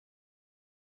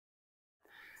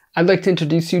I'd like to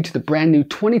introduce you to the brand new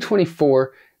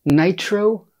 2024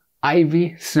 Nitro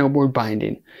Ivy Snowboard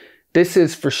Binding. This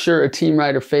is for sure a team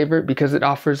rider favorite because it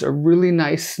offers a really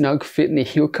nice snug fit in the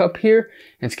heel cup here,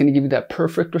 and it's going to give you that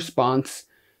perfect response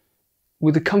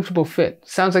with a comfortable fit.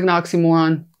 Sounds like an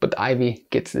oxymoron, but the Ivy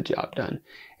gets the job done.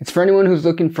 It's for anyone who's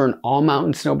looking for an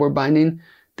all-mountain snowboard binding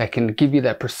that can give you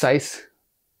that precise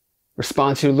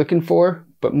response you're looking for,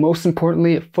 but most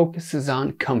importantly, it focuses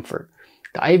on comfort.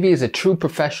 The Ivy is a true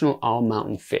professional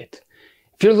all-mountain fit.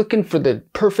 If you're looking for the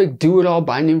perfect do-it-all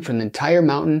binding for the entire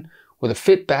mountain with a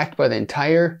fit backed by the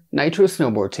entire Nitro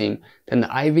snowboard team, then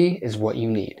the Ivy is what you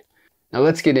need. Now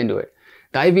let's get into it.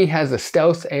 The Ivy has a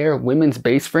Stealth Air women's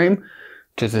base frame,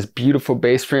 which is this beautiful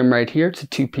base frame right here. It's a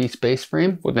two-piece base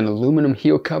frame with an aluminum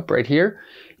heel cup right here.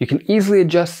 You can easily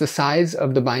adjust the size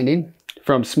of the binding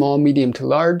from small, medium to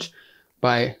large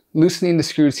by loosening the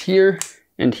screws here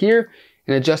and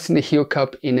adjusting the heel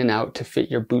cup in and out to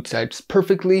fit your boot sides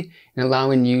perfectly and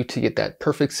allowing you to get that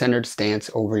perfect centered stance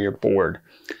over your board.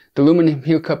 The aluminum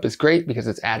heel cup is great because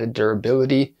it's added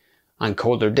durability on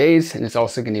colder days, and it's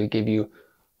also going to give you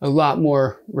a lot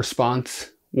more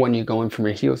response when you're going from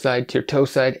your heel side to your toe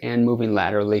side and moving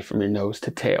laterally from your nose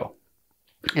to tail.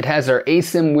 It has our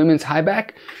AYSM Women's high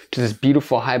back, which is this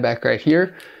beautiful high back right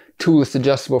here. Toolless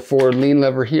adjustable forward lean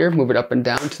lever here. Move it up and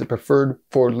down to the preferred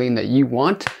forward lean that you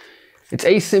want. It's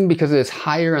AYSM because it is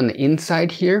higher on the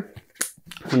inside here.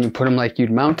 When you put them like you'd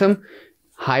mount them,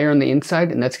 higher on the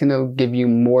inside, and that's going to give you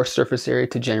more surface area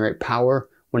to generate power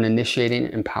when initiating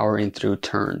and powering through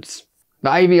turns. The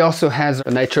Ivy also has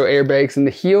nitro airbags in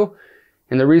the heel,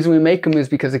 and the reason we make them is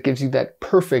because it gives you that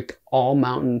perfect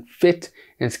all-mountain fit,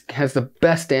 and it has the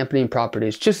best dampening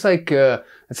properties, just like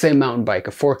let's say a mountain bike,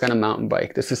 a fork on a mountain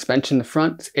bike. The suspension in the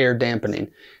front is air dampening.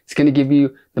 It's going to give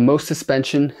you the most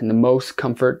suspension and the most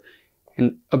comfort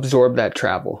and absorb that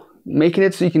travel, making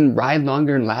it so you can ride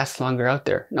longer and last longer out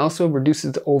there, and also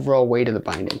reduces the overall weight of the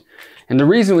binding. And the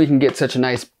reason we can get such a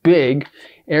nice big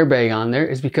airbag on there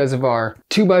is because of our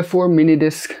 2x4 mini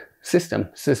disc system.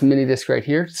 It's this mini disc right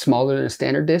here, smaller than a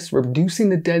standard disc, reducing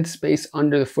the dead space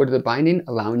under the foot of the binding,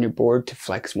 allowing your board to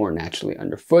flex more naturally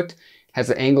underfoot. It has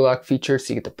an angle lock feature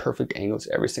so you get the perfect angles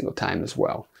every single time as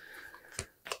well.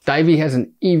 The Ivy has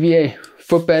an EVA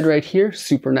footbed right here,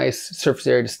 super nice surface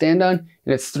area to stand on,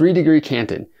 and it's 3-degree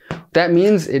canted. That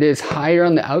means it is higher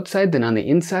on the outside than on the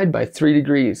inside by 3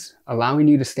 degrees, allowing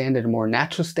you to stand at a more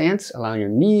natural stance, allowing your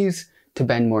knees to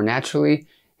bend more naturally.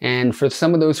 And for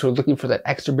some of those who are looking for that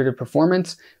extra bit of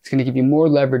performance, it's going to give you more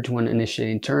leverage when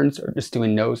initiating turns or just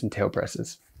doing nose and tail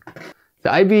presses.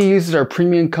 The Ivy uses our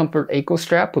premium comfort ankle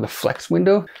strap with a flex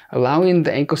window, allowing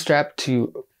the ankle strap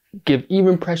to give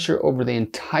even pressure over the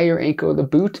entire ankle of the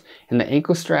boot, and the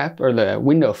ankle strap or the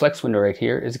window, flex window right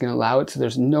here, is going to allow it so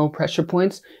there's no pressure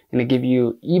points and to give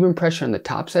you even pressure on the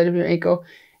top side of your ankle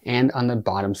and on the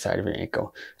bottom side of your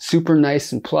ankle. Super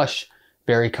nice and plush,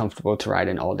 very comfortable to ride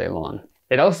in all day long.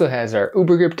 It also has our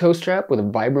Übergrip Toe Strap with a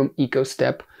Vibram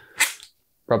EcoStep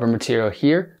rubber material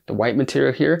here, the white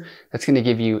material here. That's going to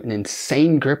give you an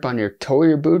insane grip on your toe of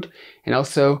your boot, and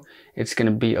also it's going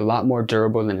to be a lot more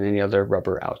durable than any other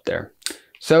rubber out there.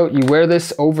 So you wear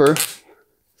this over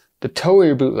the toe of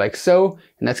your boot like so,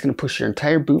 and that's going to push your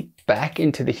entire boot back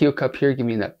into the heel cup here,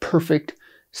 giving you that perfect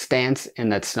stance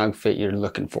and that snug fit you're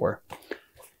looking for.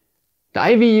 The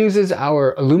Ivy uses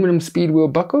our aluminum speed wheel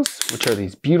buckles, which are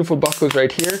these beautiful buckles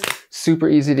right here. Super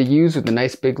easy to use with the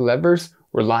nice big levers,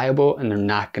 reliable, and they're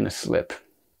not going to slip.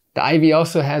 The Ivy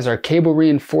also has our cable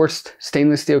reinforced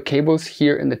stainless steel cables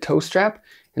here in the toe strap,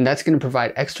 and that's going to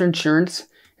provide extra insurance.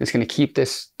 It's going to keep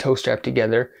this toe strap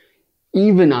together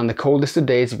even on the coldest of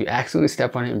days if you accidentally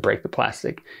step on it and break the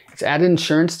plastic. It's added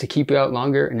insurance to keep you out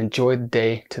longer and enjoy the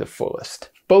day to the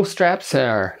fullest. Both straps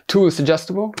are toolless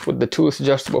adjustable with the toolless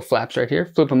adjustable flaps right here.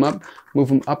 Flip them up, move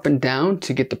them up and down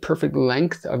to get the perfect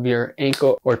length of your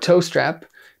ankle or toe strap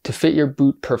to fit your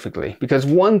boot perfectly. Because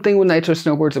one thing with Nitro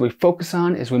snowboards that we focus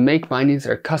on is we make bindings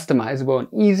that are customizable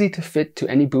and easy to fit to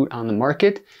any boot on the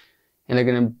market. And they're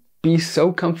going to be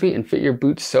so comfy and fit your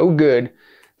boots so good,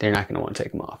 they're not going to want to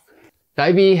take them off. The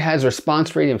Ivy has a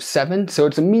response rating of 7, so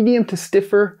it's a medium to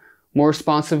stiffer, more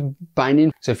responsive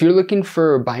binding. So if you're looking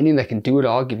for a binding that can do it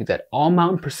all, give you that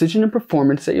all-mountain precision and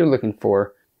performance that you're looking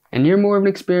for, and you're more of an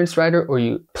experienced rider or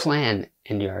you plan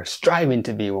and you are striving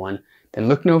to be one, then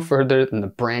look no further than the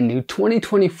brand new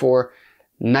 2024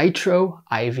 Nitro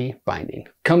Ivy Binding.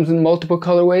 Comes in multiple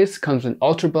colorways, comes in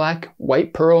ultra black,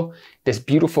 white pearl, this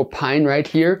beautiful pine right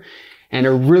here, and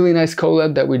a really nice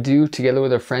collab that we do together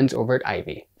with our friends over at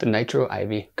Ivy, the Nitro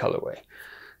Ivy colorway.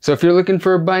 So if you're looking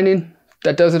for a binding,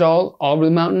 that does it all over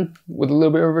the mountain with a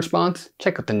little bit of response,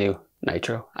 check out the new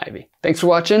Nitro Ivy. Thanks for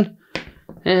watching,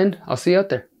 and I'll see you out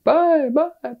there. Bye, bye,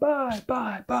 bye,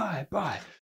 bye, bye, bye.